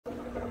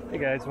Hey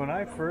guys, when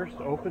I first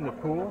open the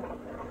pool,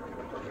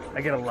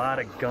 I get a lot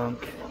of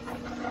gunk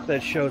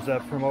that shows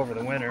up from over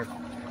the winter.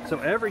 So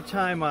every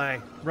time I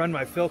run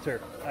my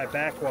filter, I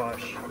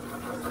backwash.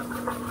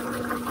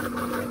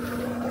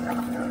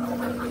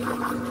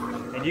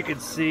 And you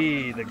can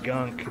see the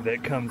gunk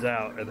that comes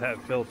out of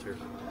that filter.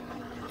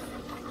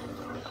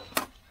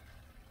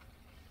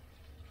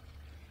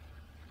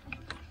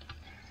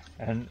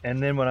 And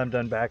then when I'm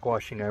done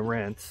backwashing, I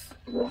rinse.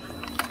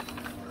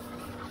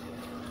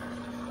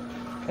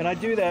 And I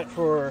do that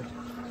for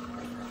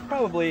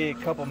probably a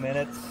couple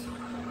minutes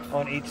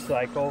on each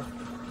cycle.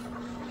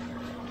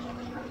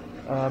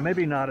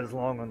 Maybe not as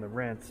long on the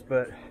rinse,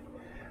 but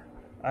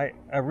I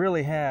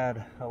really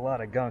had a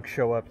lot of gunk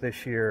show up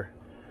this year.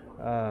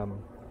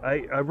 I'm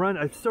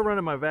still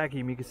running my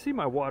vacuum. You can see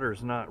my water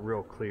is not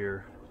real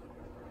clear.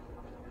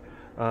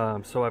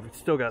 So I've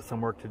still got some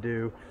work to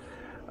do.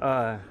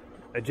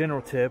 A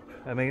general tip,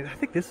 I mean, I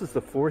think this is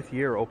the 4th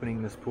year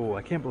opening this pool.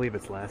 I can't believe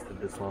it's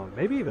lasted this long.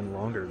 Maybe even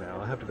longer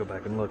now. I'll have to go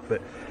back and look,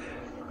 but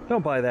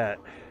don't buy that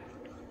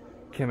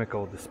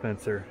chemical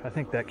dispenser. I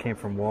think that came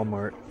from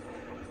Walmart.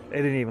 It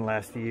didn't even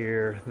last a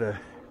year.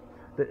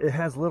 It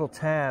has little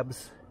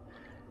tabs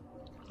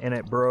and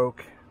it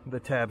broke. The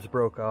tabs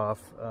broke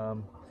off.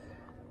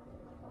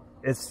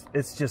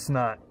 It's just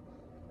not,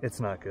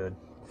 it's not good.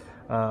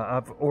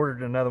 I've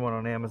ordered another one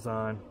on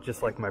Amazon,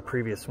 just like my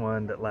previous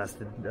one that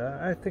lasted,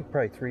 I think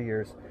probably 3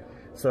 years.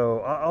 So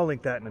I'll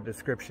link that in the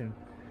description.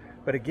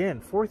 But again,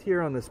 4th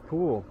year on this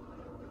pool.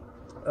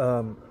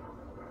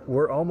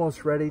 We're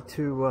almost ready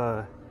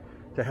to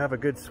have a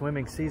good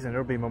swimming season.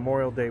 It'll be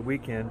Memorial Day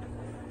weekend,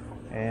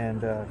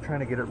 and trying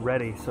to get it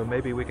ready. So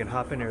maybe we can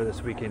hop in there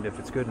this weekend if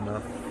it's good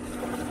enough.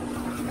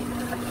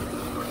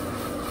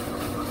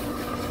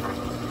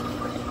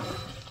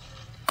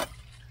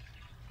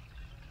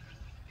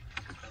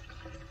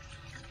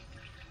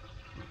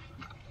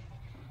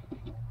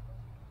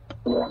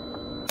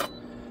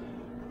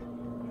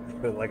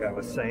 But like I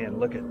was saying,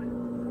 look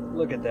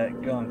at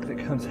that gunk that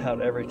comes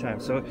out every time.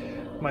 So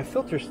my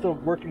filter's still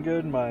working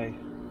good, my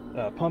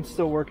pump's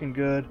still working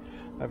good.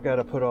 I've got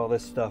to put all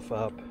this stuff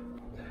up.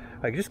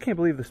 I just can't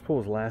believe this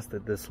pool's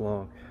lasted this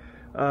long.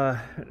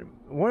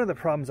 One of the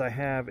problems I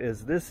have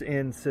is this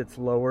end sits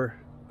lower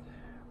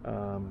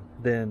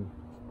than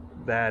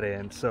that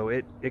end, so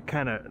it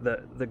kind of,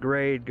 the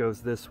grade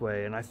goes this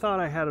way, and I thought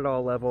I had it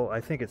all level. I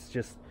think it's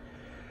just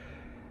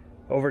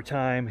over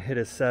time it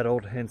has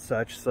settled and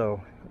such.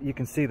 So you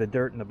can see the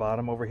dirt in the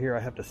bottom over here. I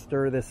have to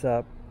stir this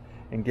up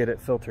and get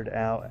it filtered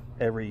out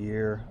every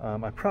year.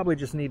 I probably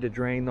just need to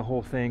drain the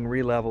whole thing,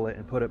 re-level it,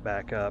 and put it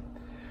back up.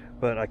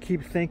 But I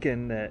keep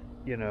thinking that,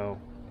 you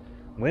know,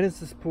 when is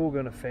this pool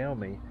going to fail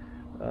me?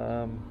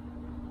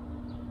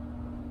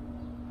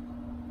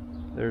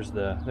 There's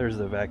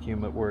the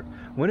vacuum at work.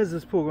 When is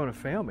this pool going to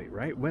fail me,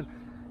 right? When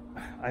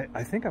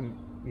I think I'm,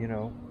 you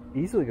know,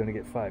 easily going to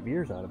get 5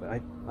 years out of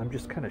it. I'm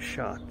just kind of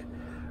shocked.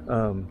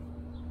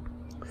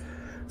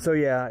 So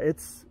yeah,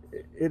 it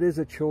is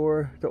a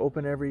chore to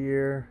open every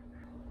year,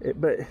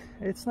 but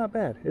it's not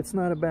bad. It's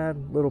not a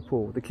bad little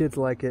pool. The kids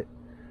like it.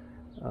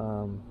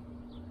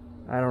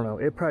 I don't know.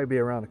 It'll probably be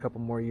around a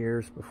couple more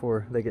years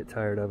before they get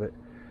tired of it.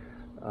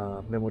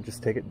 Then we'll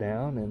just take it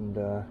down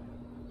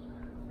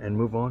and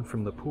move on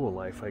from the pool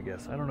life, I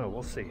guess. I don't know.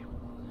 We'll see.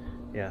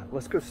 Yeah,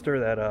 let's go stir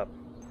that up.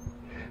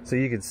 So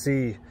you can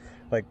see,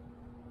 like,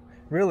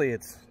 really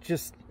it's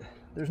just,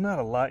 there's not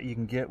a lot you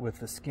can get with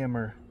the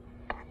skimmer.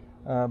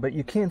 But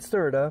you can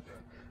stir it up,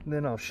 and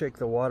then I'll shake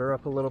the water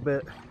up a little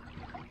bit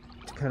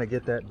to kind of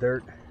get that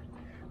dirt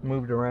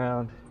moved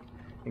around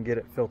and get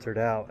it filtered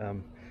out.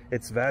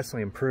 It's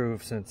vastly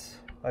improved since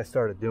I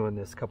started doing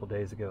this a couple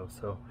days ago.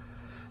 So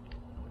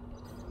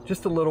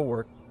just a little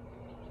work,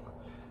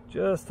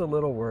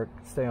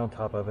 stay on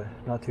top of it,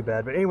 not too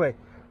bad. But anyway,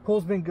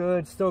 pool's been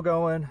good, still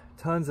going.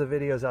 Tons of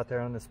videos out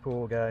there on this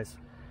pool, guys.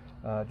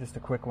 Just a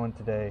quick one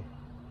today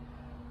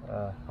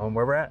on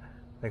where we're at.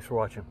 Thanks for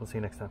watching. We'll see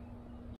you next time.